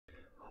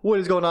What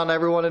is going on,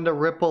 everyone, in the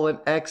Ripple and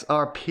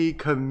XRP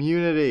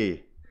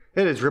community?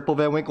 It is Ripple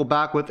Van Winkle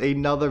back with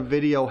another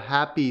video.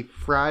 Happy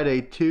Friday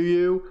to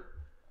you.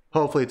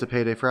 Hopefully it's a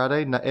payday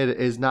Friday.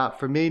 It is not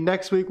for me.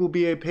 Next week will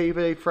be a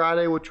payday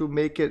Friday, which will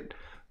make it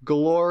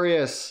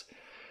glorious.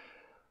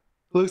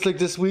 Looks like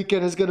this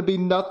weekend is going to be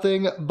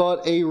nothing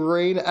but a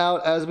rain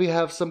out as we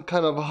have some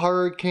kind of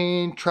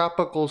hurricane,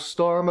 tropical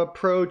storm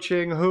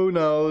approaching. Who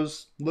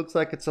knows? Looks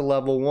like it's a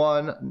level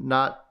 1.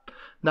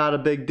 Not a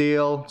big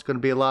deal. It's going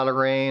to be a lot of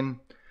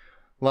rain,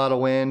 a lot of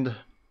wind.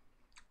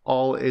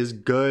 All is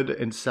good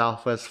in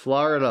Southwest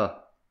Florida.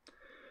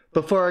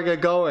 Before I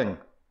get going,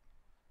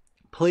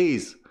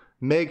 please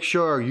make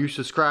sure you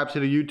subscribe to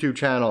the YouTube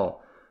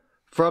channel.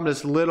 From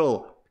this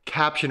little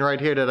caption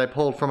right here that I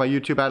pulled from my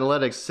YouTube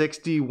analytics,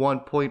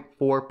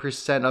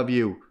 61.4% of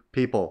you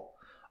people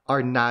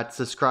are not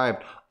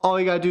subscribed. All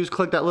you gotta do is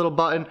click that little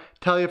button,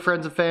 tell your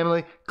friends and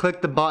family,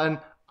 click the button.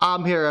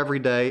 I'm here every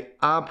day.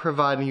 I'm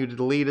providing you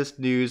the latest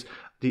news,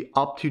 the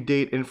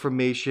up-to-date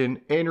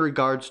information in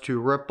regards to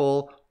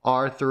Ripple,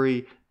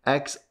 R3,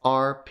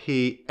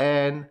 XRP,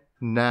 and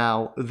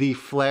now the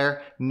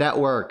Flare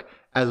network,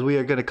 as we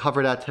are going to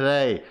cover that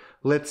today.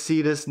 Let's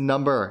see this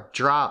number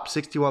drop.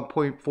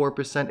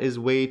 61.4% is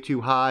way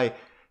too high.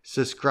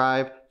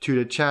 Subscribe to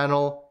the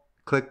channel.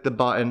 Click the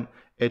button.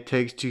 It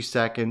takes 2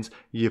 seconds.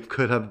 You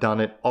could have done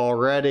it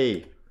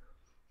already.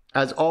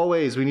 As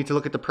always, we need to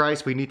look at the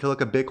price. We need to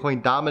look at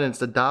Bitcoin dominance.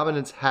 The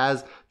dominance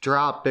has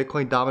dropped.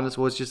 Bitcoin dominance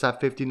was just at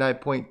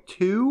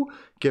 59.2,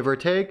 give or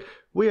take.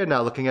 We are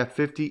now looking at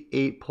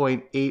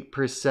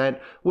 58.8%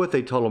 with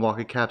a total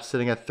market cap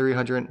sitting at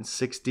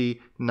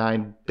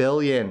 369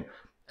 billion.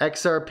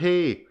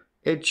 XRP,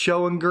 it's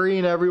showing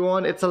green,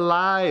 everyone. It's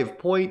alive,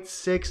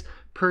 0.6%,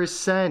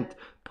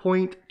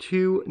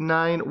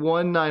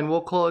 0.2919.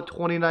 We'll call it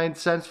 29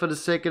 cents for the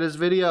sake of this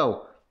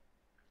video.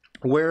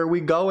 Where are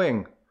we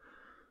going?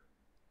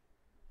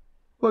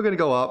 We're going to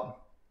go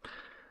up.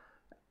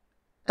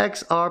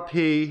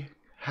 XRP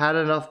had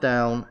enough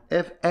down.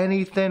 If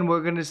anything,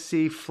 we're going to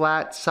see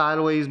flat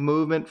sideways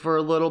movement for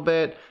a little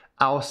bit.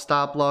 Our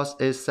stop loss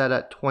is set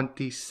at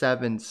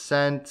 27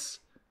 cents.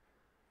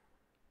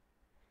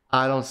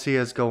 I don't see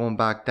us going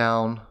back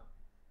down.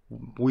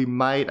 We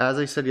might, as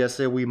I said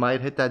yesterday, we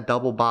might hit that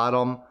double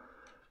bottom.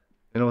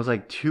 And it was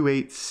like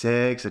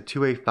 286 or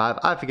 285.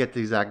 I forget the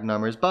exact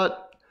numbers,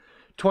 but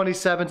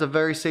 27 is a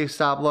very safe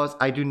stop loss.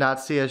 I do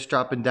not see us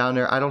dropping down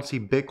there. I don't see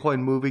Bitcoin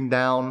moving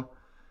down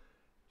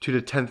to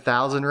the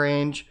 10,000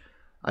 range.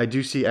 I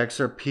do see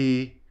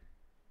XRP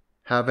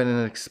having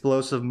an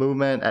explosive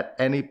movement at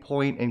any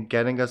point and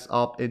getting us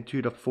up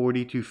into the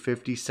 40 to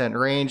 50 cent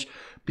range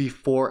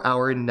before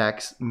our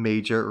next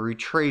major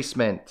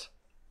retracement.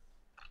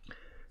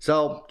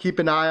 So keep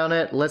an eye on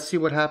it. Let's see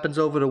what happens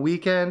over the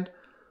weekend.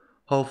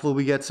 Hopefully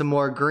we get some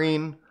more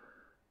green.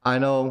 I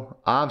know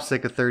I'm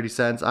sick of 30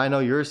 cents. I know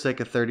you're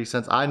sick of 30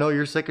 cents. I know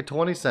you're sick of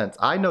 20 cents.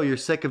 I know you're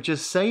sick of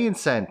just saying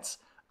cents.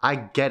 I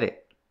get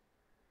it.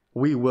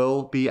 We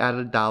will be at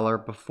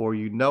 $1 before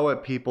you know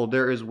it, people.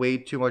 There is way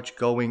too much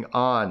going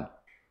on.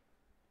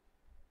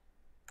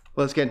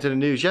 Let's get into the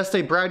news.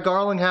 Yesterday, Brad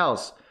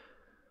Garlinghouse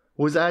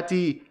was at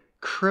the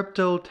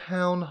Crypto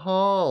Town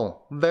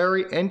Hall.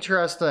 Very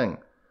interesting.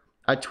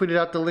 I tweeted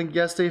out the link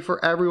yesterday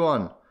for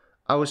everyone.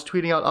 I was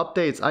tweeting out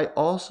updates. I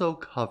also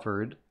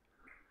covered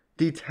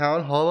the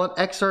town hall on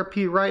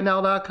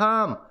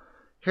XRPrightnow.com.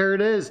 Here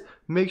it is.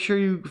 Make sure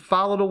you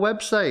follow the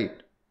website.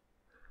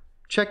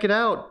 Check it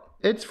out.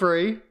 It's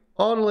free.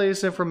 All the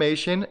latest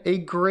information. A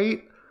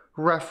great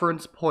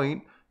reference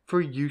point for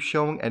you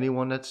showing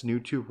anyone that's new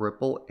to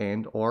Ripple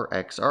and or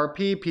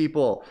XRP,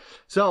 people.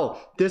 So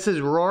this is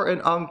raw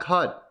and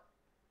uncut.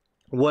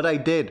 What I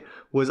did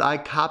was I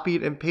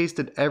copied and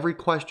pasted every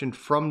question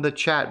from the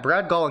chat.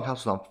 Brad Garlinghouse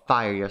was on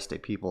fire yesterday,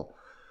 people.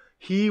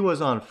 He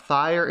was on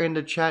fire in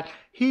the chat.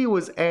 He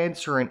was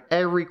answering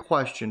every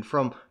question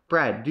from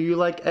Brad, do you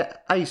like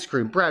ice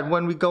cream? Brad,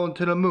 when we going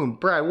to the moon?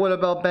 Brad, what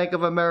about Bank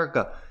of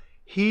America?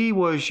 He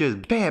was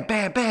just bam,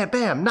 bam, bam,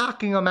 bam,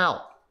 knocking them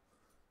out.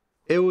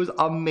 It was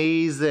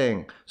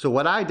amazing. So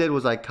what I did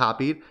was I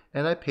copied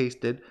and I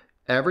pasted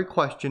every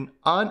question,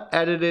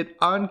 unedited,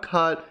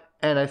 uncut,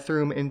 and I threw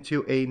them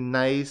into a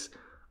nice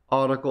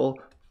article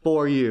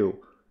for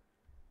you.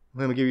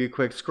 Let me give you a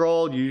quick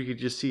scroll. You can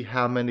just see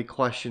how many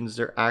questions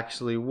there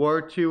actually were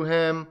to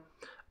him.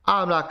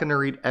 I'm not going to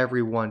read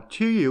every one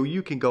to you.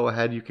 You can go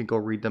ahead. You can go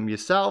read them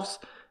yourselves.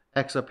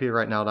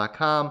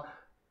 XRPrightnow.com.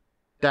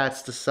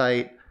 That's the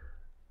site.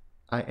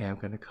 I am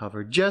going to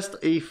cover just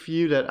a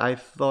few that I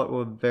thought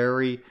were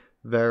very,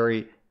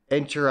 very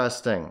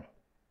interesting.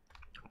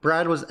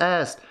 Brad was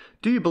asked,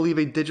 do you believe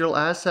a digital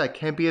asset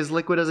can be as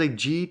liquid as a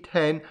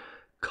G10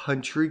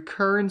 country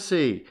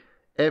currency?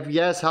 If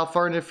yes, how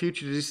far in the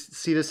future do you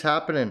see this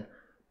happening?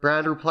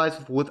 Brad replies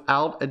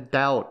without a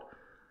doubt.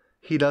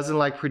 He doesn't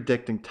like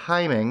predicting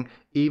timing.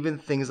 Even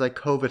things like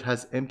COVID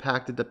has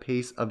impacted the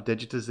pace of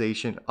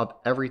digitization of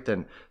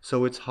everything,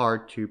 so it's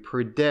hard to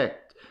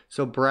predict.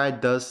 So Brad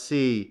does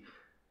see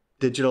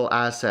digital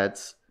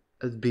assets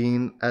as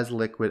being as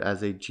liquid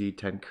as a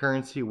G10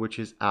 currency, which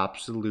is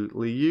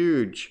absolutely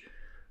huge.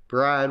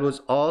 Brad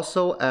was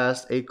also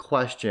asked a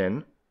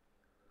question,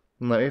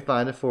 let me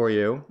find it for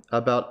you,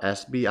 about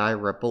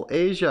SBI Ripple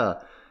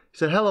Asia. He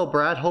said, hello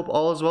Brad, hope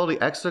all is well. The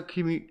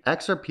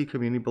XRP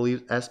community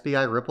believes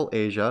SBI Ripple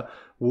Asia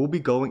will be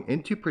going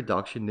into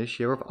production this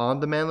year with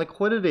on-demand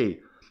liquidity.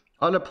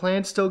 Are the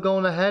plans still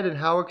going ahead, and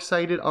how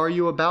excited are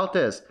you about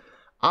this?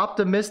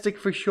 Optimistic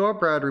for sure,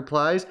 Brad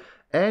replies,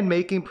 and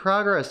making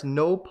progress.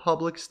 No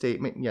public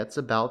statement yet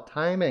about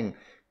timing.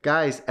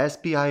 Guys,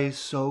 SBI is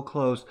so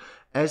close.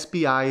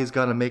 SBI is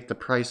going to make the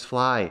price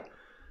fly.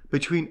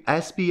 Between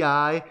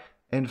SBI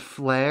and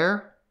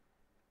Flare,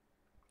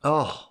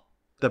 oh,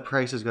 the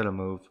price is going to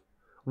move.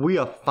 We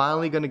are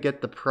finally going to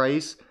get the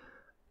price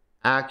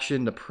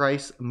action, the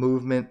price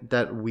movement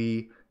that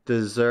we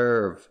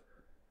deserve.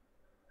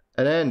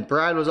 And then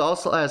Brad was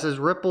also asked, is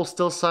Ripple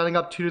still signing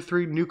up 2 to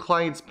 3 new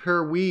clients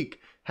per week?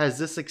 Has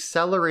this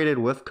accelerated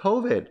with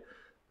COVID?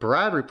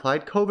 Brad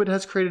replied, COVID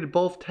has created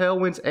both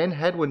tailwinds and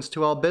headwinds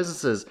to our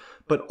businesses,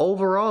 but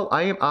overall,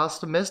 I am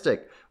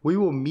optimistic. We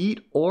will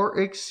meet or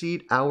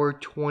exceed our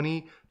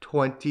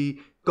 2020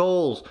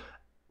 goals.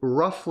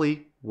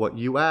 Roughly what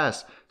you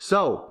asked.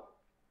 So,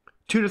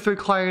 2 to 3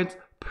 clients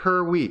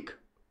per week.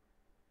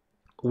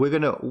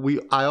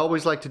 I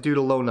always like to do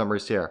the low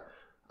numbers here.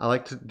 I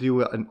like to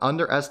do an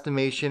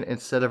underestimation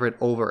instead of an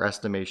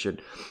overestimation.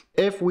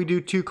 If we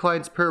do 2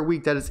 clients per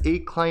week, that is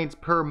 8 clients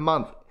per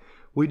month.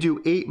 We do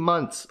 8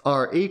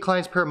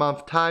 clients per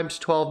month times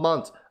 12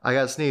 months. I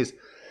gotta sneeze.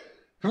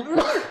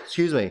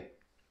 Excuse me.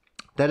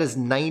 That is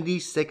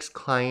 96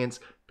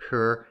 clients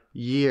per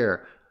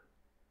year.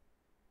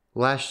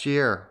 Last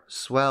year,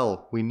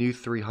 swell, we knew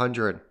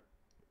 300.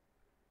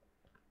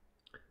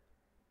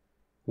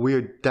 We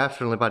are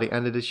definitely, by the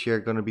end of this year,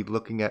 going to be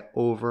looking at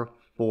over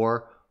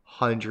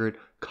 400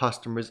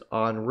 customers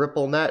on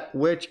RippleNet,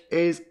 which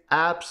is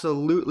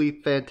absolutely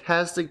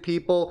fantastic,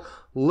 people.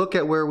 Look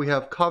at where we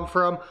have come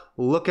from.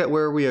 Look at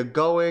where we are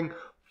going.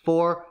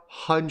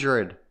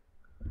 400.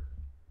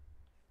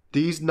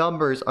 These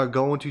numbers are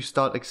going to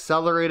start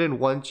accelerating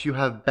once you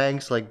have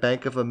banks like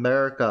Bank of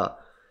America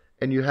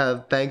and you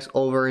have banks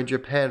over in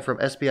Japan from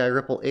SBI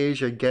Ripple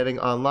Asia getting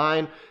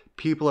online.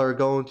 People are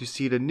going to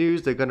see the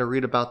news. They're going to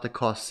read about the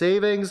cost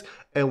savings.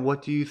 And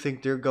what do you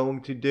think they're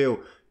going to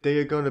do? They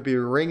are going to be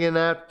ringing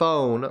that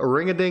phone,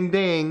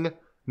 ring-a-ding-ding,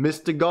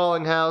 Mr.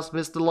 Garlinghouse,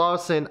 Mr.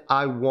 Lawson,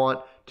 I want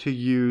to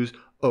use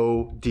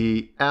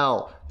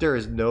ODL. There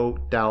is no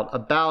doubt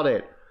about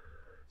it.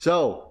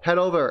 So head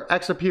over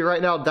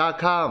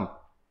xrprightnow.com.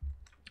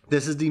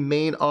 This is the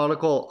main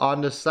article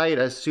on the site.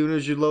 As soon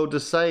as you load the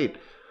site,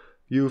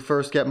 you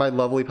first get my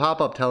lovely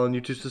pop-up telling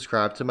you to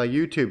subscribe to my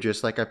YouTube,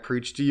 just like I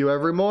preach to you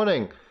every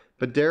morning.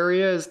 But there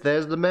he is.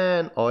 There's the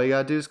man. All you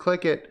gotta do is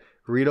click it.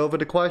 Read over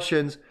the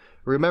questions.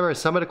 Remember,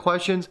 some of the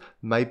questions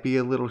might be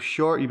a little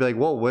short. You'd be like,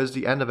 whoa, where's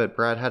the end of it?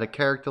 Brad had a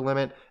character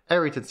limit.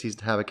 Everything seems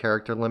to have a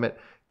character limit.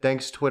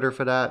 Thanks, Twitter,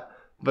 for that.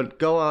 But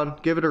go on,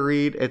 give it a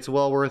read. It's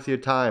well worth your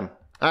time.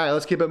 All right,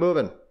 let's keep it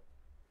moving.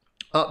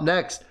 Up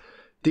next,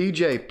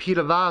 DJ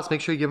Peter Voss.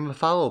 Make sure you give him a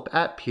follow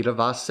at Peter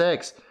Voss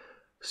 6.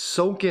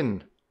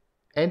 Soken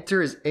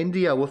enters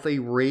India with a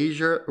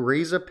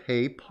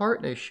Razorpay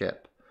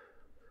partnership.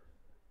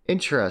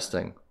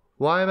 Interesting.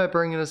 Why am I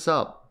bringing this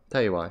up?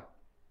 Tell you why.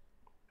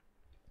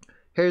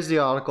 Here's the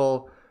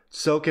article.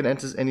 Soken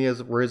enters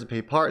India's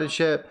Razorpay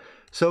partnership.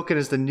 Soken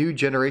is the new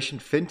generation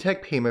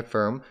fintech payment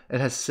firm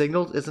and has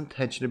signaled its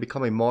intention to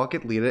become a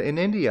market leader in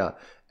India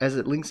as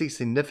it links a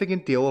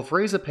significant deal with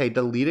Razorpay,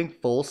 the leading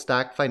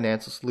full-stack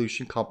financial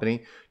solution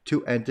company,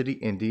 to enter the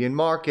Indian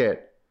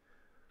market.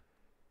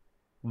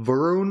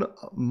 Varun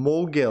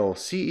Mogil,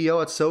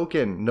 CEO at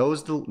Soken,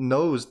 knows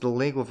the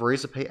link with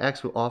Razorpay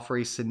X will offer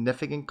a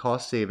significant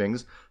cost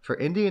savings for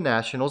Indian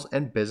nationals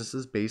and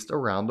businesses based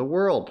around the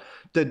world.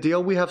 The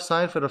deal we have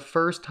signed for the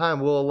first time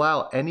will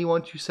allow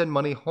anyone to send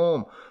money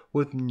home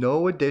with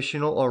no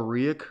additional or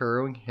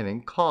reoccurring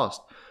hidden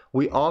cost.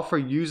 We offer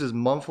users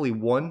monthly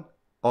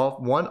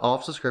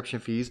one-off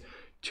subscription fees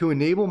to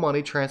enable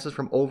money transfers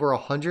from over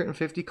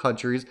 150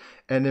 countries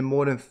and in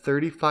more than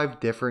 35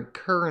 different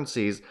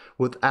currencies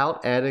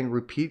without adding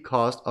repeat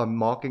costs or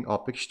marking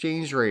up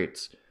exchange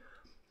rates.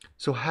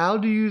 So how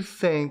do you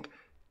think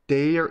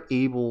they are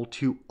able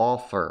to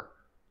offer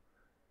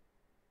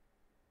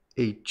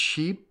a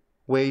cheap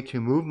way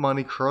to move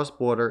money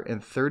cross-border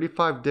in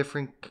 35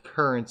 different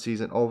currencies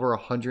in over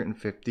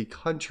 150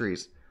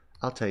 countries?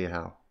 I'll tell you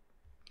how.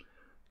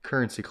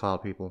 Currency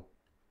Cloud, people.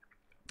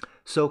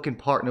 Soken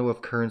partnered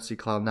with Currency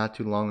Cloud not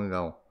too long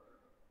ago,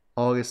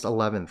 August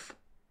 11th.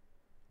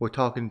 We're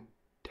talking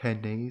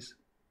 10 days,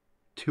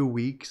 2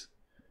 weeks.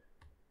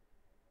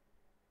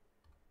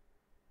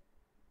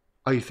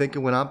 Are you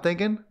thinking what I'm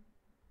thinking?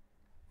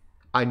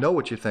 I know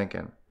what you're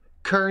thinking.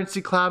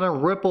 Currency Cloud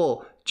and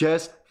Ripple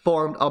just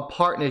formed a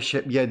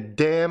partnership. Yeah,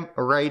 damn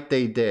right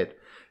they did.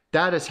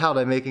 That is how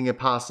they're making it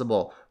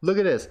possible. Look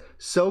at this.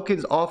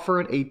 Soken's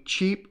offering a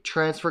cheap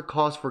transfer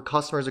cost for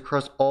customers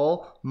across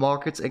all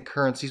markets and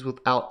currencies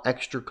without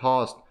extra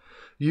cost.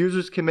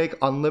 Users can make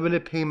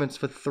unlimited payments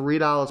for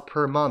 $3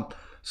 per month.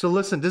 So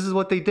listen, this is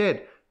what they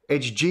did.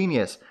 It's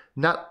genius.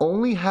 Not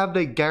only have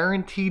they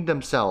guaranteed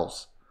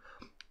themselves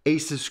a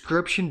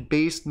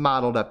subscription-based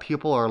model that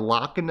people are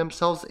locking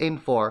themselves in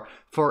for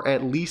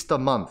at least a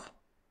month.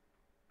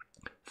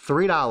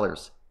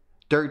 $3,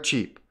 dirt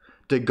cheap.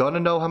 They're going to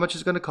know how much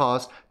it's going to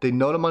cost. They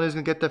know the money is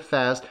going to get there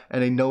fast,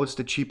 and they know it's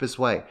the cheapest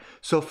way.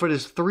 So for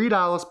this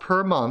 $3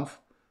 per month,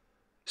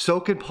 so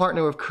can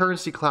partner with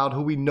Currency Cloud,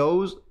 who we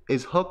know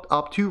is hooked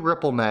up to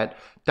RippleNet.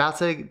 That's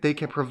how they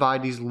can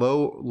provide these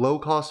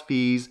low-cost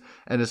fees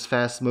and this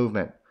fast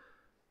movement.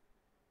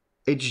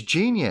 It's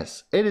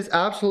genius. It is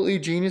absolutely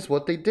genius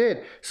what they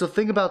did. So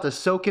think about this.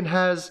 Sokin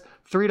has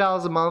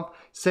 $3 a month.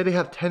 Say they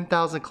have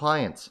 10,000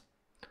 clients.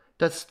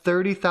 That's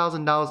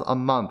 $30,000 a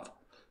month.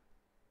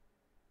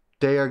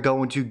 They are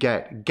going to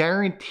get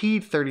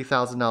guaranteed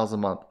 $30,000 a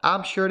month.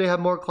 I'm sure they have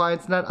more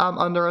clients than that. I'm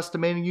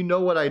underestimating. You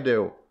know what I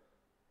do.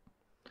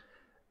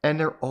 And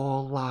they're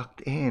all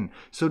locked in.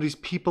 So these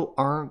people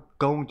aren't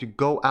going to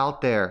go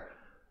out there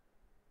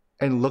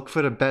and look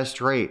for the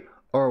best rate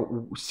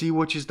or see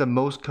which is the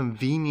most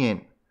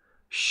convenient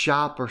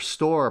shop or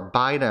store,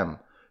 buy them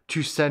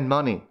to send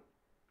money.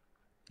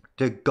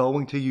 They're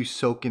going to use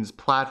Sokin's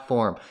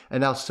platform.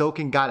 And now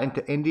Sokin got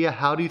into India.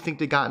 How do you think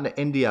they got into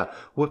India?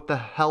 With the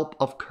help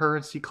of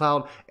Currency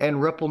Cloud and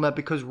RippleNet,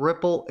 because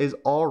Ripple is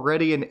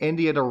already in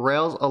India. The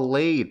rails are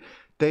laid.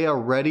 They are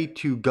ready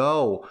to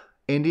go.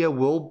 India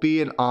will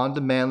be an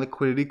on-demand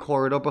liquidity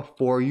corridor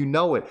before you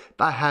know it.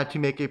 If I had to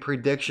make a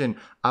prediction,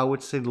 I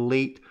would say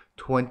late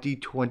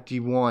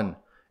 2021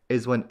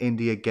 is when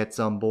India gets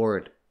on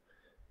board.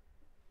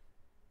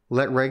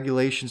 Let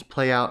regulations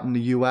play out in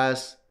the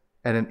US,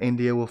 and then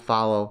India will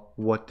follow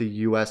what the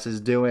US is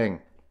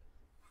doing.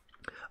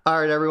 All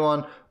right,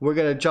 everyone, we're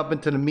going to jump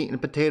into the meat and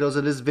potatoes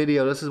of this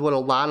video. This is what a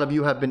lot of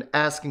you have been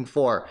asking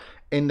for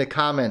in the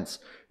comments.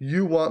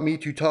 You want me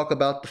to talk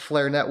about the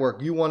Flare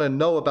Network. You want to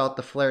know about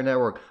the Flare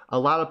Network. A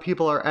lot of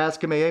people are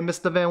asking me, hey,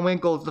 Mr. Van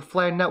Winkle, is the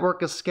Flare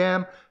Network a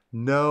scam?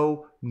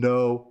 No,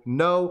 no,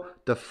 no.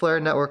 The Flare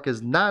Network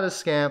is not a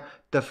scam.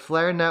 The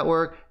Flare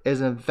Network is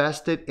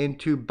invested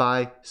into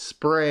by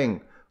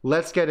Spring.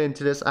 Let's get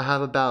into this. I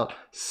have about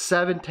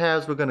 7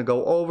 tabs we're going to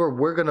go over.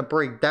 We're going to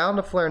break down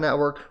the Flare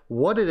Network,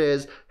 what it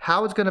is,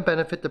 how it's going to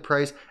benefit the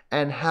price,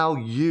 and how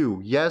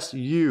you, yes,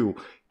 you,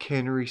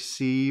 can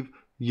receive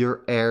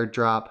your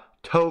airdrop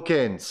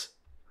tokens.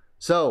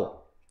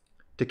 So,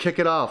 to kick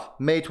it off,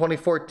 May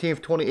 24th,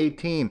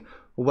 2018,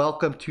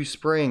 welcome to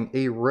Spring,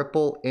 a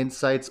Ripple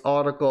Insights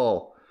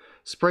article.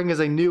 Spring is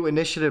a new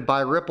initiative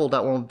by Ripple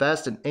that will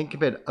invest in,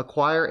 incubate,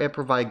 acquire, and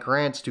provide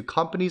grants to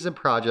companies and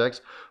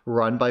projects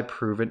run by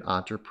proven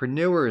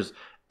entrepreneurs.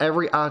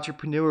 Every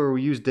entrepreneur will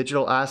use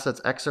digital assets,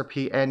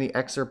 XRP, and the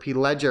XRP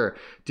ledger,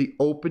 the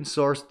open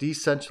source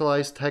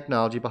decentralized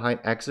technology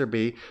behind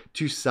XRP,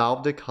 to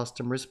solve the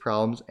customer's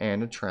problems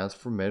in a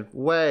transformative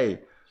way.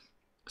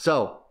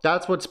 So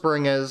that's what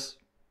Spring is.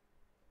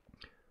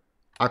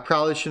 I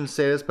probably shouldn't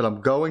say this, but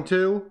I'm going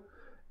to.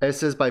 It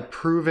says by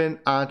proven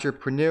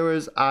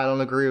entrepreneurs. I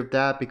don't agree with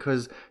that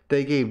because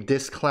they gave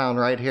this clown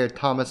right here,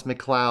 Thomas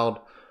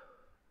McCloud,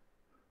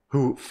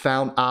 who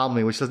found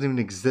Omni, which doesn't even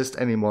exist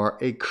anymore,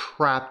 a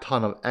crap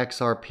ton of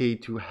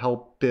XRP to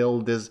help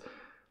build this.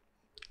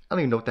 I don't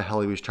even know what the hell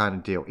he was trying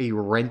to do. A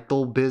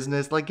rental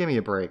business? Like, give me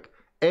a break.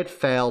 It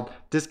failed.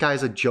 This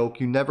guy's a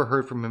joke. You never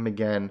heard from him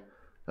again.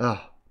 Ugh.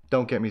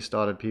 Don't get me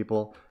started,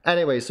 people.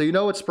 Anyway, so you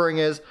know what Spring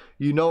is.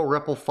 You know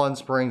Ripple Fund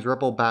Springs,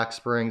 Ripple back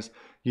Springs.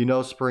 You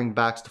know Spring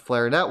backs the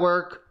Flare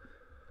Network.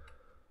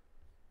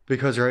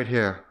 Because right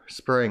here,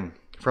 Spring,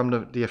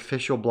 from the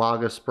official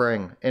blog of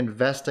Spring,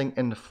 investing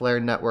in the Flare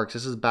Networks.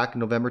 This is back in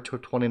November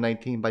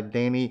 2019 by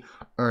Danny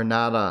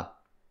Ernata.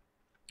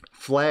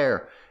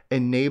 Flare,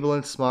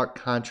 enabling smart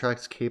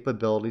contracts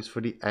capabilities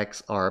for the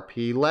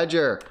XRP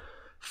ledger.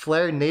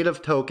 Flare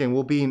native token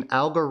will be an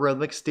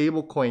algorithmic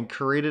stablecoin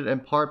created in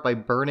part by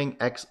burning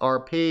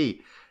XRP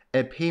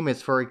and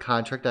payments for a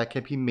contract that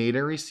can be made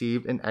and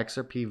received in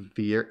XRP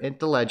via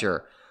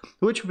Interledger,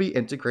 which will be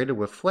integrated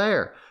with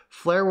Flare.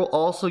 Flare will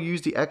also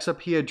use the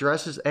XRP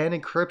addresses and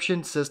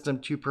encryption system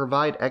to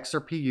provide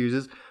XRP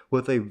users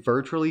with a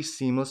virtually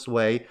seamless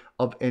way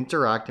of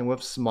interacting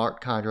with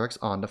smart contracts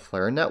on the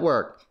Flare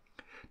network.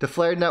 The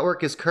Flare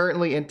network is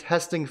currently in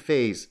testing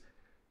phase.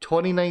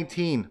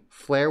 2019,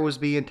 Flare was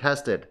being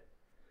tested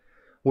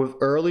with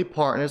early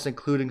partners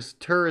including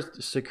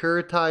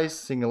Securitized,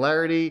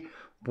 Singularity,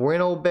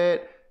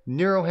 BuenoBit,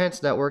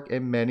 NeuroHance Network,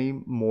 and many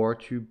more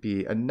to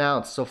be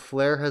announced. So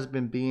Flare has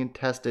been being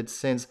tested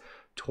since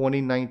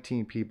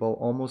 2019, people,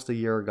 almost a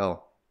year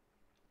ago.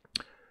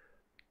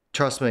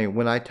 Trust me,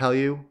 when I tell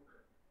you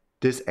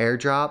this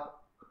airdrop,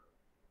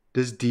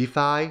 this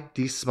DeFi,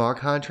 these smart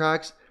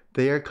contracts,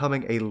 they are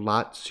coming a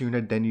lot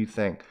sooner than you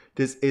think.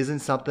 This isn't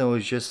something that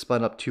was just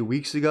spun up 2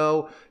 weeks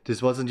ago.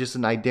 This wasn't just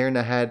an idea in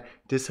the head.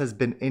 This has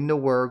been in the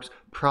works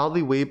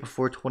probably way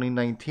before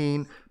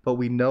 2019, but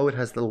we know it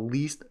has at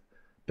least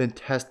been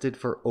tested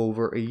for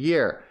over a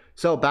year.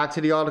 So back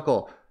to the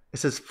article. It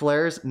says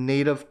Flare's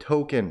native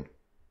token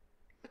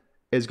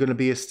is going to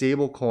be a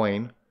stable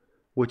coin,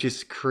 which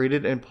is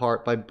created in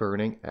part by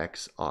burning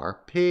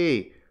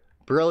XRP.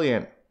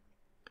 Brilliant.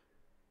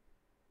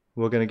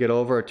 We're going to get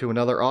over to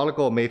another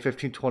article, May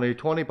 15,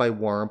 2020, by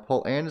Warren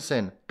Paul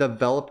Anderson,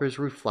 Developers'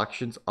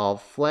 Reflections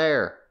of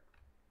Flare.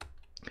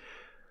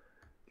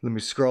 Let me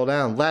scroll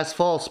down. Last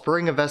fall,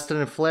 Spring invested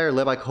in Flare,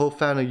 led by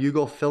co-founder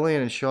Hugo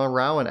Fillion and Sean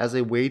Rowan, as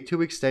a way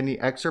to extend the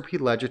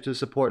XRP ledger to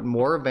support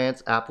more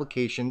advanced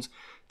applications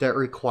that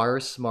require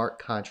smart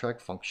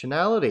contract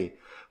functionality.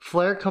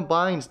 Flare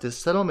combines the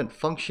settlement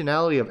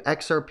functionality of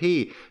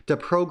XRP, the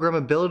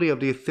programmability of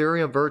the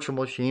Ethereum virtual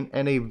machine,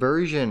 and a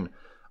version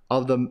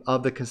of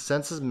the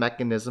consensus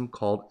mechanism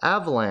called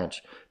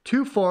Avalanche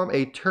to form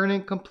a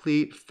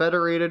Turing-complete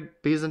federated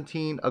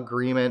Byzantine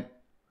agreement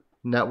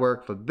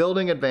network for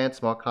building advanced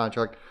smart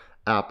contract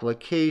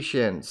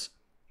applications.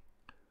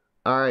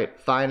 All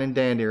right, fine and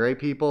dandy, right,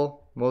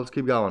 people? Well, let's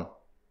keep going.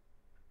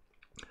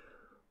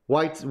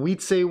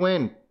 Wheat Say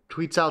Win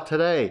tweets out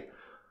today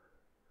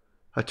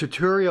a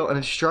tutorial and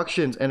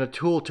instructions and a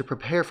tool to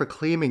prepare for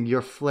claiming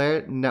your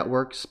Flare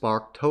Network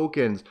Spark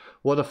tokens.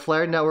 While the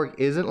Flare Network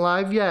isn't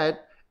live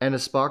yet and the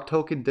Spark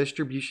token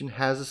distribution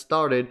hasn't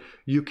started,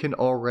 you can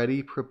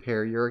already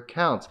prepare your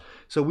accounts.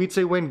 So Wheat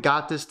Say Win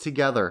got this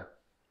together.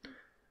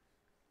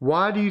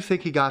 Why do you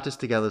think he got this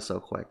together so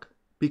quick?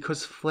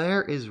 Because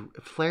Flare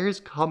is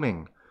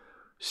coming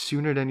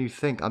sooner than you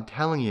think. I'm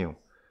telling you.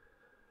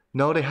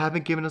 No, they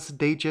haven't given us a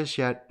date just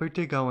yet, but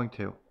they're going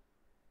to.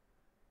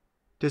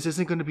 This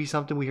isn't going to be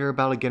something we hear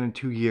about again in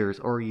 2 years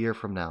or a year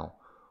from now.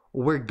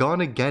 We're going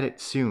to get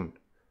it soon.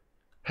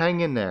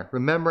 Hang in there.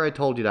 Remember I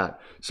told you that.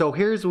 So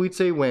here's Wheat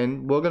Say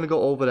Win. We're going to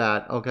go over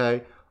that,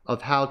 okay,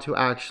 of how to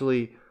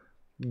actually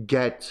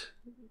get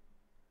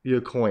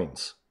your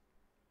coins.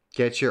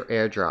 Get your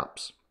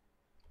airdrops.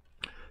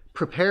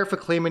 Prepare for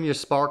claiming your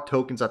Spark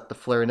tokens at the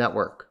Flare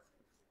Network.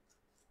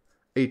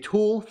 A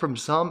tool from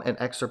some and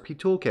XRP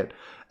Toolkit.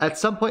 At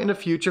some point in the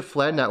future,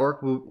 Flare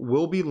Network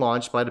will be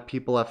launched by the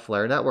people at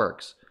Flare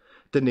Networks.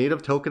 The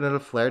native token of the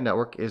Flare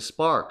Network is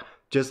Spark,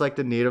 just like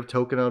the native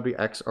token of the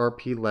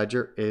XRP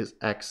ledger is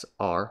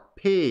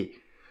XRP.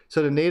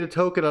 So the native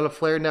token of the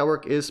Flare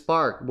Network is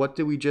Spark. What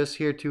did we just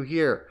hear to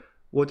here?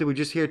 What did we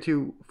just hear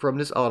to from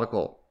this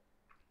article?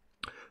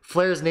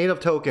 Flare's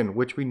native token,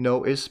 which we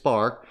know is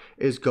Spark,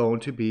 is going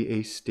to be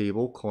a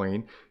stable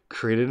coin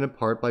created in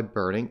part by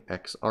burning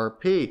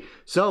XRP.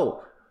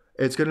 So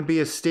it's going to be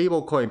a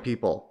stable coin,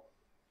 people.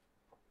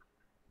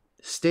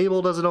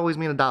 Stable doesn't always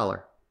mean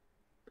 $1.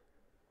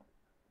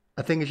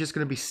 I think it's just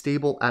going to be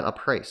stable at a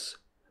price.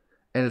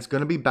 And it's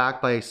going to be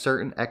backed by a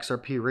certain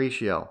XRP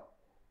ratio.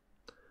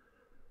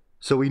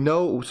 So we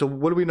know, so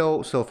what do we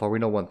know so far? We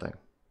know one thing.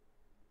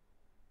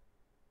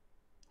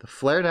 The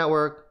Flare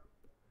Network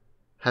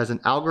has an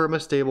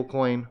algorithmic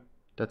stablecoin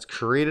that's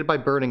created by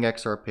burning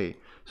XRP.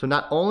 So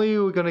not only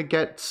are we going to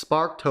get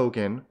Spark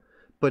token,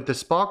 but the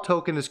Spark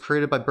token is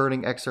created by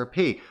burning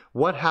XRP.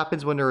 What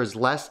happens when there is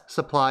less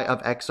supply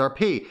of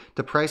XRP?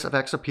 The price of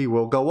XRP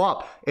will go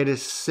up. It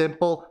is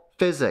simple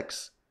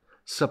physics.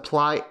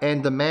 Supply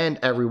and demand,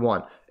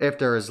 everyone. If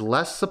there is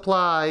less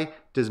supply,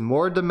 there's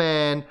more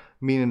demand,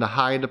 meaning the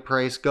higher the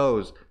price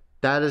goes.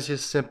 That is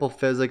just simple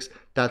physics.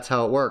 That's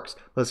how it works.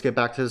 Let's get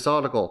back to this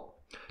article.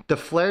 The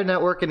Flare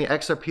Network and the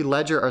XRP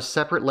ledger are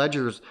separate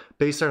ledgers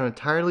based on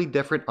entirely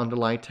different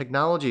underlying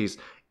technologies,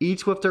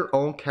 each with their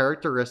own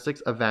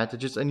characteristics,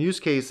 advantages, and use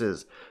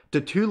cases.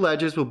 The two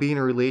ledgers will be in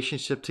a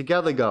relationship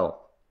together, though.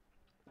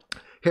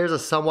 Here's a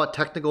somewhat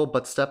technical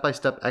but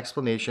step-by-step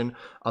explanation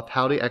of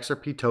how the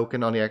XRP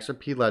token on the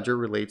XRP ledger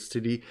relates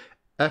to the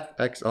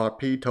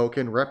FXRP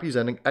token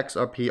representing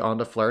XRP on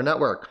the Flare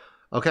Network.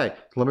 Okay,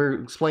 let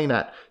me explain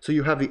that. So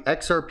you have the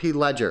XRP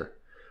ledger,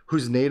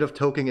 whose native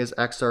token is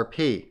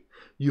XRP.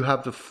 You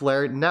have the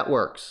Flare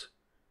Networks,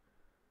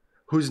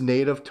 whose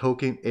native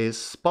token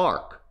is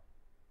Spark.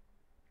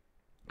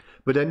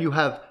 But then you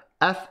have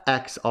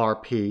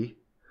FXRP,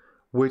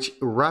 which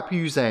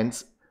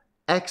represents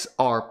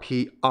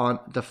XRP on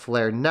the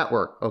Flare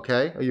Network.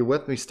 Okay, are you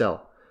with me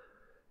still?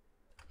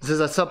 It says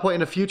at some point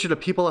in the future, the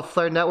people at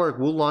Flare Network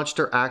will launch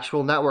their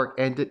actual network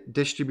and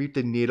distribute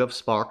the native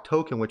Spark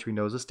token, which we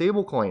know is a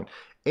stablecoin.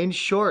 In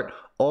short,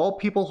 all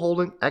people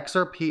holding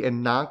XRP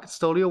in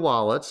non-custodial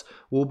wallets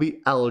will be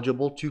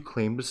eligible to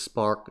claim the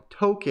Spark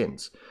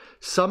tokens.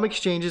 Some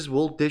exchanges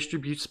will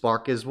distribute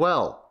Spark as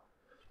well.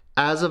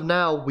 As of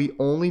now, we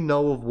only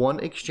know of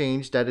one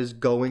exchange that is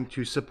going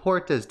to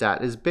support this.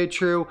 That is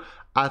BitTrue.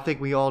 I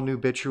think we all knew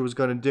BitTrue was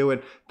going to do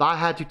it. If I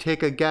had to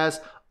take a guess,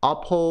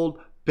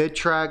 Uphold,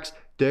 Bittrex,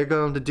 they're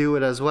going to do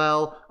it as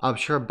well. I'm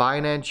sure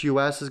Binance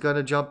US is going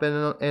to jump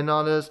in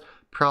on this.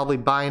 Probably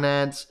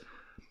Binance.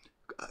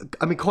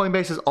 I mean,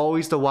 Coinbase is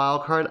always the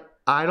wild card.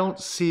 I don't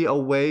see a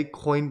way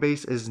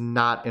Coinbase is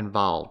not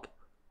involved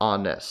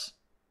on this.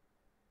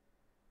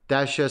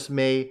 That's just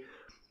me.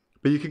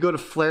 But you can go to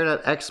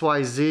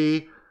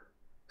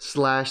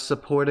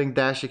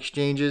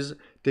flare.xyz/supporting-exchanges.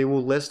 They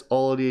will list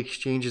all of the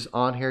exchanges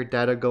on here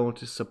that are going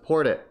to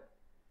support it.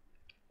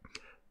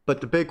 But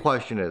the big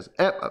question is,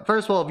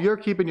 first of all, if you're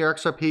keeping your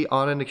XRP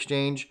on an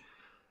exchange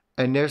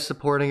and they're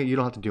supporting it. You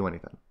don't have to do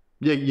anything.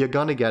 You're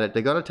going to get it.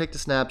 They're going to take the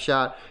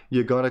snapshot.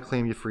 You're going to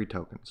claim your free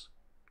tokens.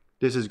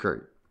 This is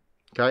great.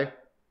 Okay?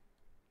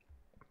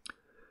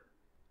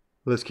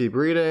 Let's keep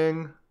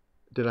reading.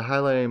 Did I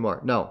highlight any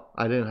more? No,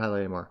 I didn't highlight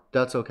any more.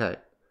 That's okay.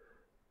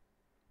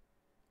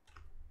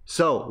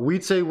 So,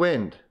 We'd Say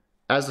Wind,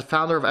 as the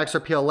founder of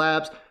XRPL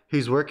Labs,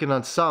 he's working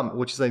on Sum,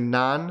 which is a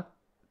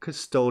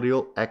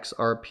non-custodial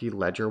XRP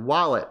ledger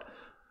wallet.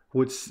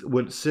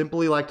 Would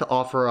simply like to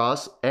offer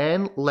us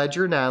and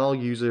Ledger Nano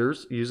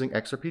users using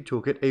XRP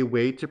Toolkit a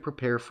way to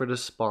prepare for the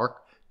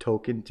Spark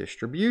token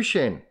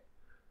distribution.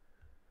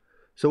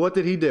 So what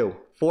did he do?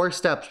 4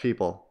 steps,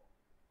 people.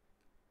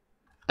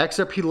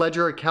 XRP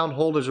Ledger account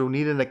holders will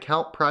need an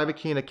account, private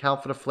key, and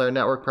account for the Flare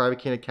network. Private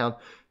key and account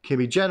can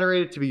be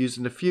generated to be used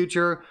in the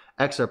future.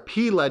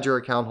 XRP Ledger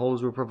account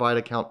holders will provide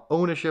account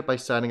ownership by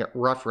signing a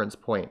reference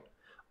point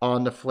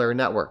on the Flare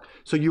network.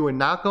 So you are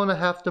not going to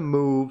have to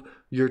move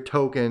your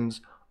tokens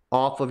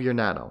off of your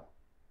Nano.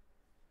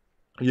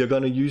 You're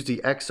going to use the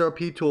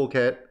XRP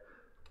toolkit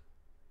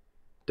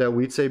that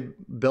We'd Say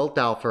built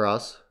out for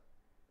us,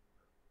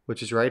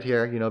 which is right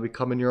here. You know,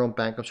 becoming your own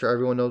bank. I'm sure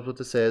everyone knows what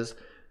this is.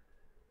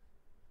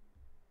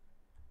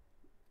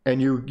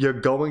 And you're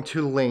going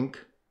to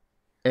link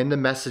in the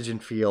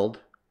messaging field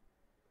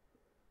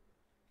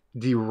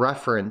the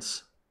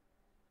reference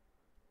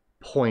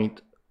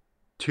point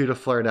to the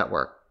Flare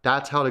network.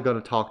 That's how they're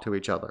going to talk to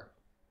each other.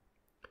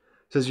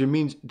 Says you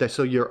mean that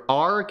so your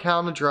R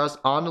account address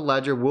on the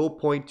ledger will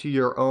point to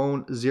your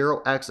own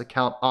 0x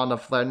account on the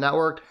Flare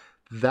network.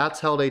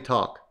 That's how they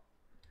talk.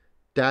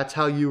 That's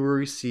how you will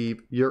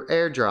receive your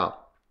airdrop.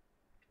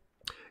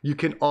 You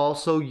can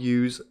also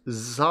use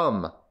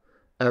Sum.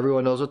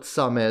 Everyone knows what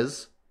Sum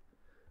is.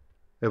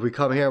 If we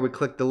come here, we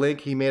click the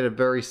link. He made it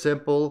very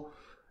simple.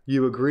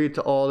 You agree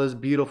to all these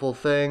beautiful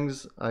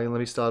things. Let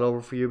me start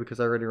over for you because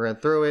I already ran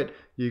through it.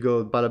 You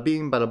go bada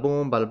beam, bada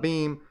boom, bada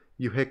beam.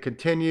 You hit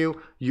continue.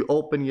 You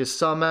open your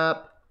Sum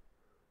app.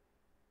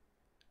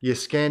 You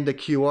scan the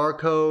QR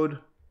code.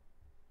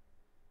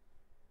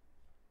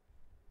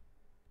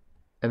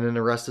 And then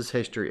the rest is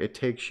history. It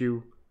takes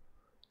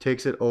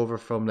it over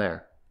from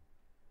there.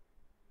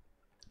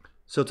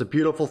 So it's a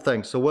beautiful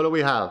thing. So what do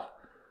we have?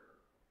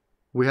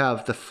 We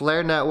have the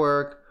Flare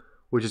network,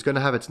 which is going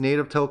to have its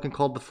native token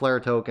called the Flare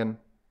token.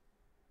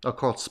 Or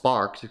called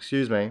Sparks,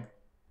 excuse me.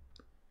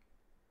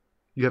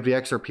 You have the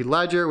XRP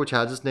ledger, which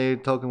has its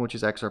native token, which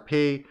is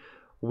XRP.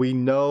 We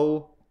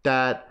know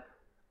that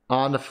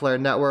on the Flare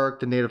network,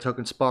 the native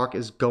token Spark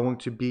is going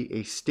to be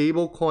a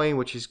stable coin,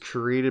 which is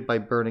created by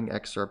burning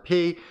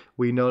XRP.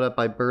 We know that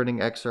by burning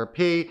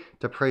XRP,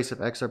 the price of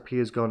XRP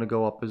is going to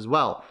go up as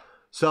well.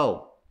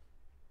 So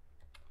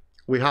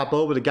we hop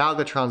over to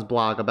Galgatron's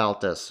blog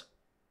about this.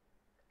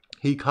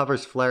 He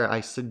covers Flare.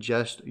 I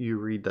suggest you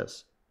read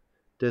this.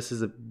 This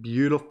is a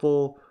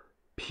beautiful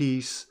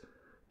piece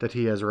that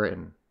he has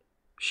written.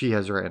 She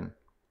has written.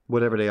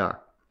 Whatever they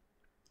are.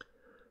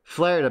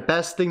 Flare, the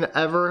best thing that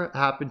ever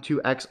happened to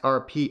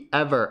XRP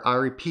ever. I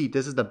repeat,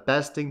 this is the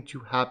best thing to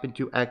happen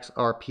to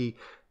XRP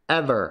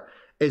ever.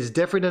 It's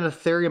different than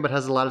Ethereum, but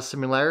has a lot of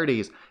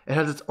similarities. It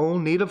has its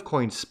own native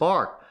coin,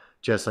 Spark,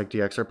 just like the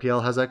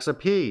XRPL has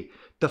XRP.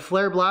 The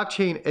Flare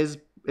blockchain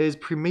is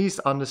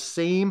premised on the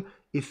same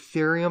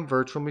Ethereum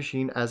virtual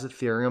machine as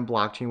Ethereum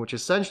blockchain, which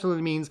essentially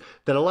means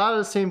that a lot of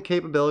the same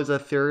capabilities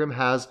that Ethereum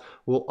has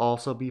will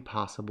also be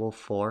possible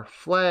for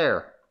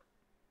Flare.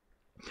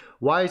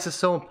 Why is this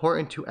so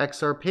important to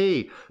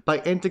XRP? By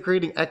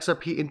integrating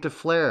XRP into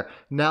Flare,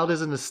 now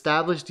there's an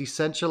established,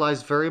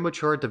 decentralized, very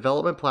mature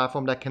development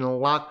platform that can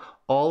unlock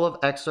all of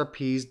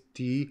XRP's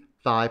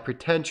DeFi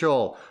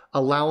potential,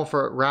 allowing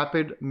for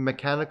rapid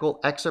mechanical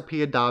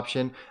XRP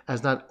adoption,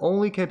 as not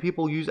only can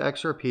people use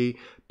XRP,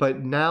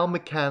 but now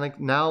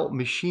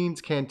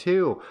machines can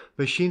too.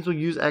 Machines will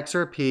use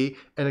XRP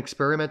and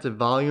experiment at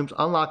volumes,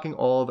 unlocking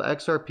all of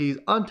XRP's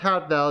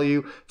untapped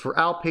value for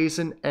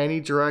outpacing any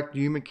direct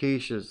human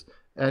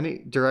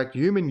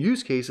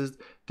use cases.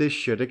 This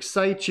should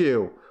excite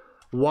you.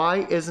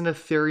 Why isn't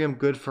Ethereum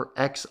good for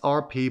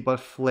XRP,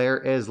 but Flare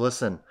is?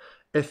 Listen.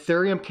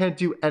 Ethereum can't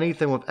do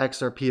anything with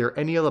XRP or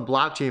any other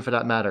blockchain for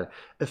that matter.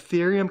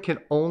 Ethereum can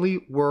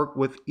only work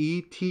with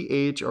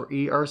ETH or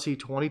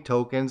ERC20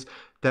 tokens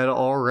that are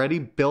already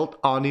built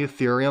on the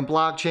Ethereum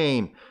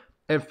blockchain.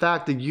 In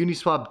fact, the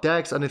Uniswap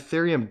DEX on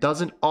Ethereum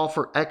doesn't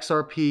offer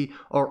XRP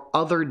or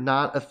other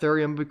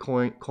non-Ethereum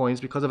coins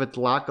because of its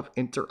lack of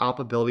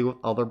interoperability with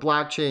other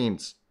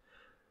blockchains.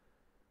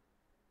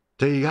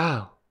 There you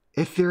go.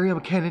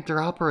 Ethereum can't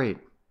interoperate.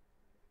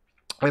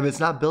 If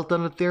it's not built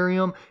on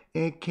Ethereum,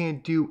 it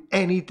can't do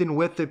anything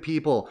with it,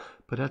 people.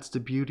 But that's the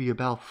beauty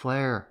about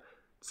Flare.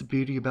 It's the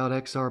beauty about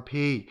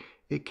XRP.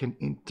 it can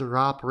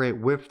interoperate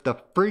with the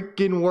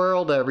freaking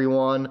world,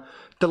 everyone.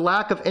 The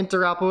lack of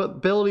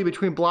interoperability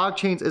between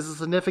blockchains is a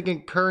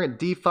significant current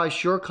DeFi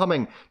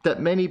shortcoming that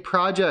many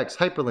projects,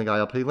 hyperlink,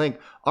 ILP link,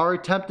 are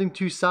attempting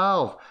to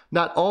solve.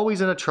 Not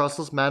always in a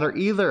trustless manner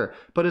either,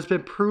 but it's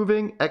been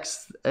proving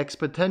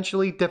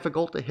exponentially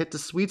difficult to hit the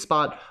sweet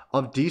spot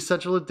of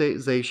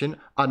decentralization,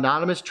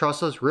 anonymous,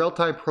 trustless,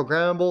 real-time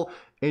programmable,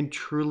 and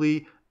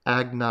truly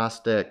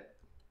agnostic.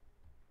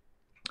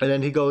 And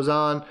then he goes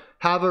on,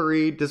 have a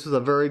read. This was a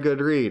very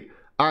good read.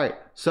 All right,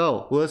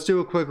 so let's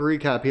do a quick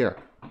recap here.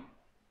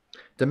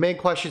 The main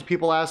questions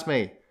people ask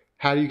me,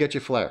 how do you get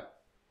your Flare?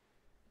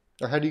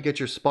 Or how do you get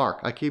your Spark?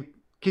 I keep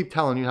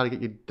telling you how to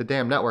get the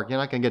damn network. You're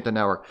not going to get the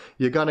network.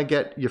 You're going to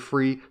get your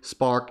free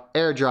Spark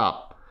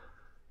airdrop.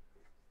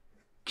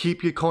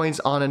 Keep your coins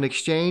on an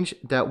exchange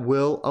that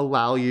will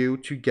allow you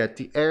to get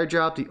the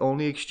airdrop. The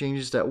only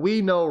exchanges that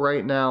we know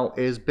right now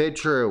is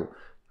BitTrue.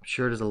 I'm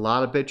sure there's a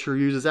lot of BitTrue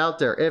users out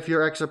there. If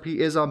your XRP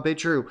is on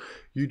BitTrue,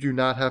 you do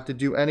not have to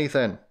do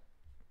anything.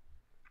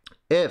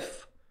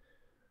 If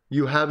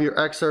you have your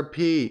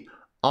XRP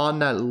on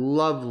that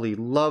lovely,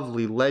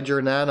 lovely Ledger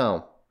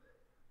Nano,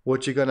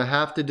 what you're going to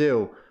have to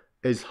do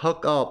is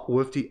hook up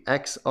with the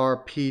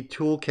XRP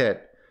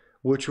toolkit,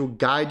 which will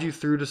guide you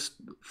through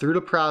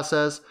the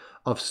process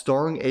of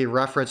storing a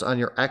reference on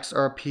your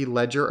XRP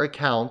Ledger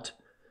account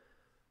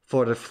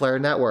for the Flare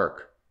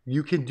network.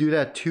 You can do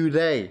that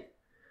today.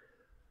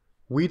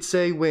 We'd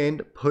say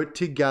Wind put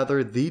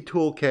together the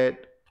toolkit,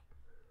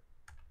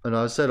 and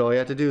I said all you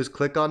have to do is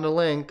click on the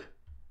link,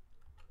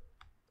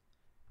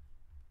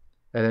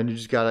 and then you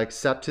just got to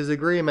accept his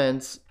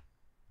agreements.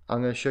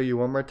 I'm going to show you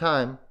one more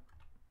time.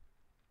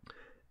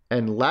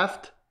 And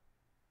left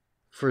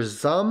for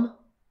some,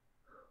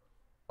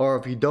 or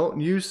if you don't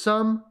use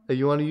some, and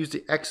you want to use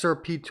the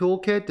XRP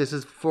toolkit, this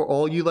is for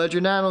all you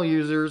Ledger Nano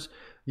users,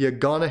 you're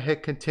going to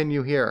hit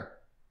continue here.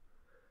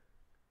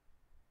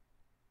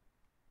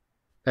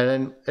 And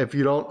then if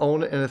you don't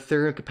own an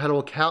Ethereum compatible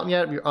account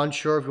yet, if you're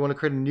unsure if you want to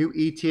create a new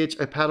ETH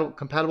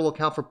compatible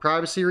account for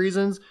privacy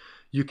reasons,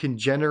 you can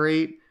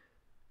generate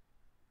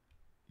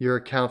your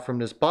account from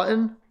this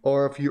button.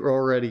 Or if you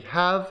already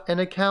have an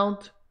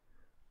account,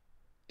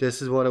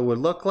 this is what it would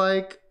look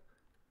like.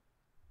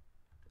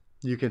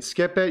 You can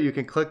skip it. You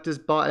can click this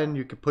button.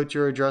 You can put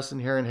your address in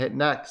here and hit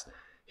next.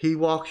 He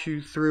walks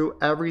you through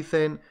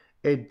everything.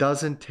 It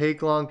doesn't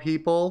take long,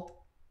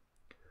 people.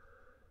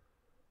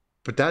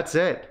 But that's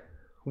it.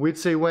 We'd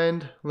say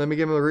Wind. Let me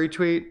give him a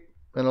retweet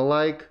and a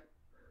like.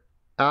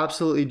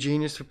 Absolutely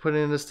genius for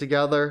putting this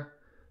together.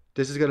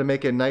 This is going to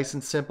make it nice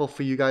and simple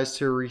for you guys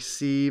to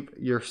receive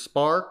your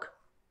Spark.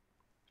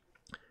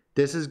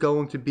 This is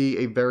going to be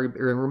a very,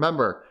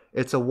 remember,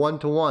 it's a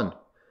 1-to-1.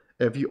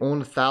 If you own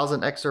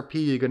 1,000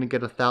 XRP, you're going to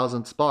get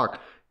 1,000 Spark.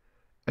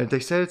 And they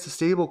said it's a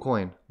stable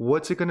coin.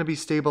 What's it going to be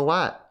stable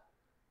at?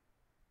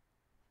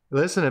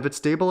 Listen, if it's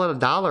stable at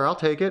 $1, I'll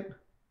take it.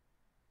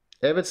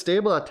 If it's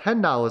stable at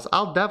 $10,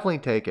 I'll definitely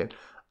take it.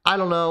 I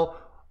don't know.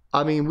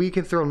 I mean, we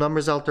can throw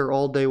numbers out there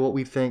all day, what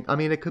we think. I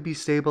mean, it could be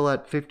stable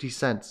at 50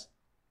 cents.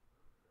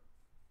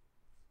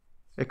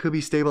 It could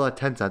be stable at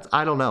 10 cents.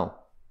 I don't know.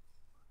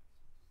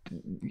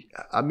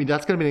 I mean,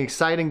 that's going to be an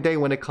exciting day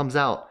when it comes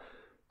out.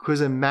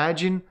 Because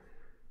imagine,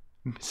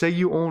 say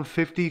you own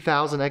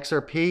 50,000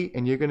 XRP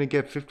and you're going to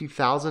get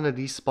 50,000 of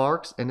these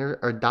Sparks and they're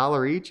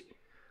 $1 each.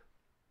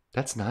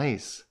 That's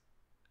nice.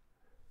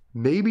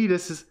 Maybe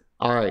this is...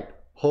 All right.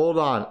 Hold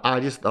on. I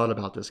just thought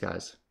about this,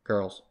 guys.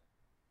 Girls.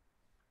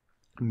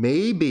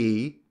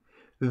 Maybe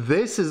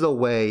this is a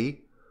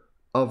way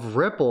of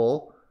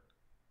Ripple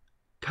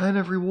kind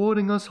of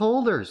rewarding us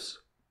holders.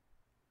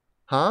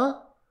 Huh?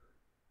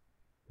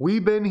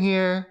 We've been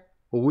here.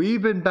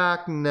 We've been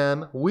backing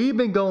them. We've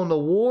been going to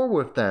war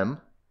with them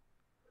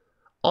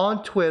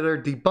on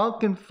Twitter,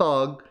 debunking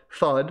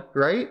FUD,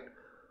 right?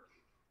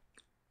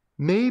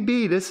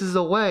 Maybe this is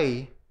a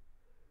way.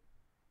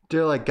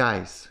 They're like,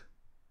 guys,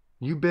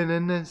 you've been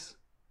in this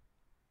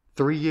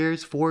 3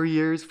 years, 4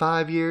 years,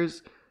 5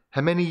 years,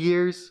 how many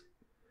years?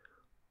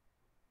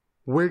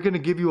 We're going to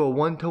give you a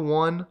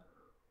 1-to-1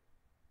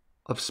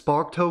 of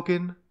Spark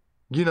token,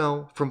 you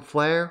know, from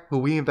Flare, who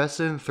we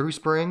invested in through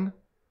Spring.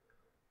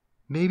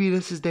 Maybe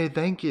this is their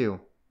thank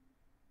you.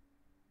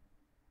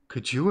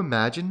 Could you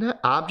imagine that?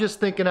 I'm just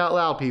thinking out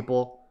loud,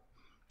 people.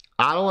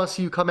 I don't want to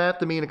see you come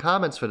after me in the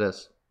comments for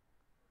this.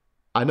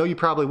 I know you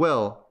probably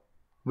will.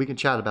 We can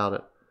chat about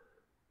it.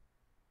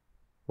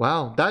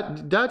 Wow,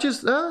 that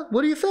just,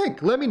 what do you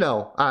think? Let me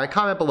know. All right,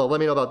 comment below.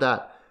 Let me know about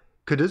that.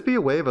 Could this be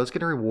a way of us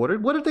getting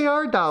rewarded? What if they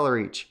are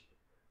 $1 each?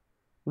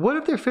 What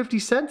if they're 50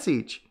 cents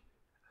each?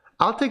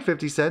 I'll take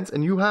 50 cents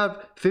and you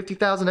have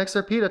 50,000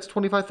 XRP. That's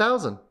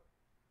 25,000.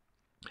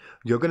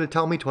 You're going to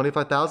tell me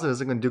 25,000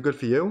 isn't going to do good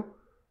for you?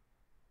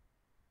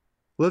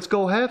 Let's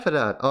go half of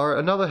that, or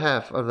another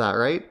half of that,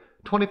 right?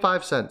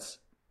 25 cents.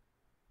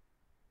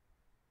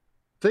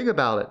 Think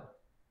about it.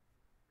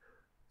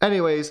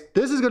 Anyways,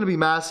 this is going to be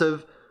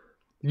massive.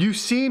 You've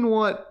seen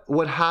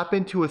what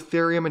happened to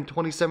Ethereum in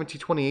 2017,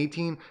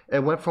 2018?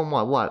 It went from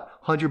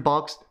what, $100,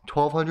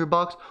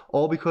 $1,200,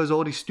 all because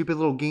all these stupid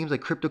little games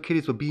like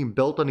CryptoKitties were being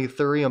built on the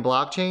Ethereum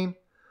blockchain.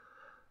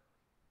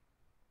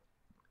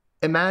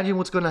 Imagine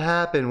what's going to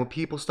happen when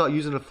people start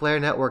using the Flare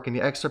network and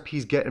the XRP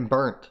is getting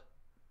burnt.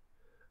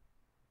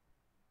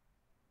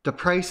 The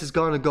price is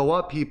going to go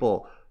up,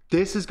 people.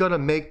 This is going to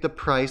make the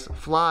price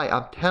fly.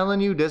 I'm telling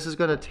you, this is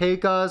going to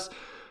take us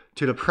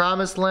to the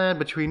promised land.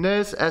 Between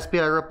this,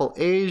 SBI Ripple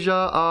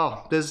Asia,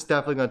 oh, this is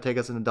definitely going to take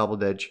us in a double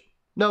digit.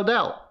 No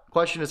doubt.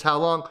 Question is how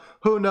long?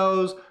 Who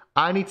knows?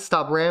 I need to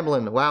stop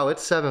rambling. Wow,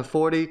 it's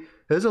 7:40.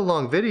 This is a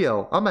long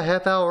video. I'm a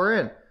half hour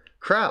in.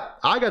 Crap,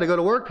 I got to go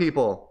to work,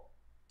 people.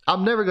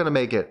 I'm never going to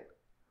make it.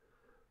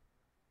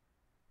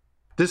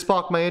 This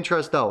sparked my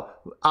interest, though.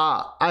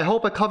 I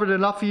hope I covered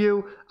enough for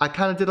you. I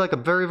kind of did like a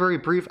very, very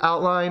brief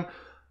outline.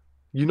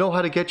 You know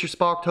how to get your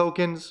Spark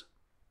tokens.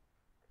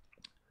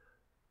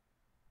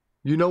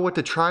 You know what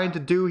they're trying to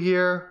do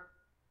here.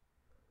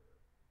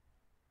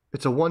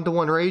 It's a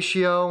 1-to-1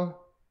 ratio.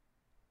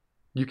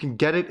 You can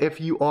get it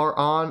if you are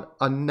on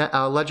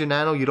a Ledger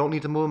Nano. You don't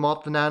need to move them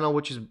off the Nano,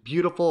 which is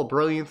beautiful, a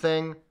brilliant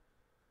thing.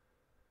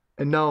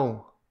 And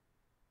no,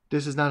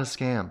 this is not a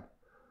scam.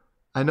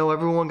 I know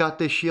everyone got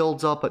their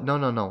shields up, but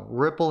no.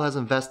 Ripple has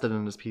invested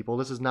in this, people.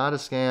 This is not a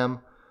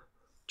scam.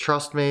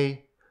 Trust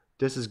me,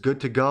 this is good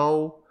to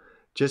go.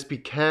 Just be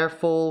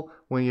careful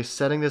when you're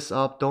setting this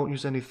up. Don't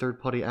use any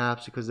third-party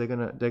apps because they're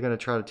gonna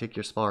try to take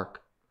your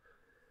Spark.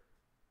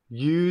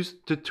 Use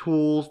the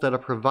tools that are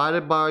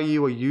provided by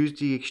you or use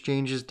the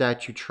exchanges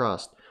that you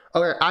trust.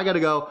 Okay, I gotta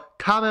go.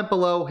 Comment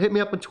below. Hit me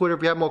up on Twitter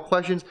if you have more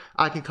questions.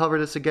 I can cover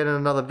this again in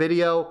another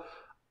video.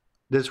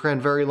 This ran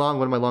very long,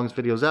 one of my longest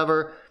videos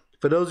ever.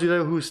 For those of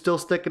you who are still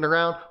sticking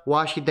around,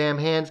 wash your damn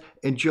hands.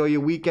 Enjoy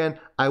your weekend.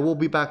 I will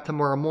be back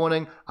tomorrow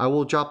morning. I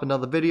will drop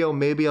another video.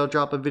 Maybe I'll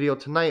drop a video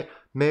tonight.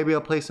 Maybe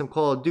I'll play some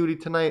Call of Duty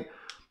tonight.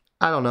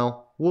 I don't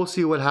know. We'll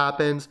see what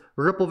happens.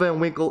 Ripple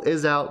Van Winkle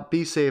is out.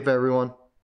 Be safe, everyone.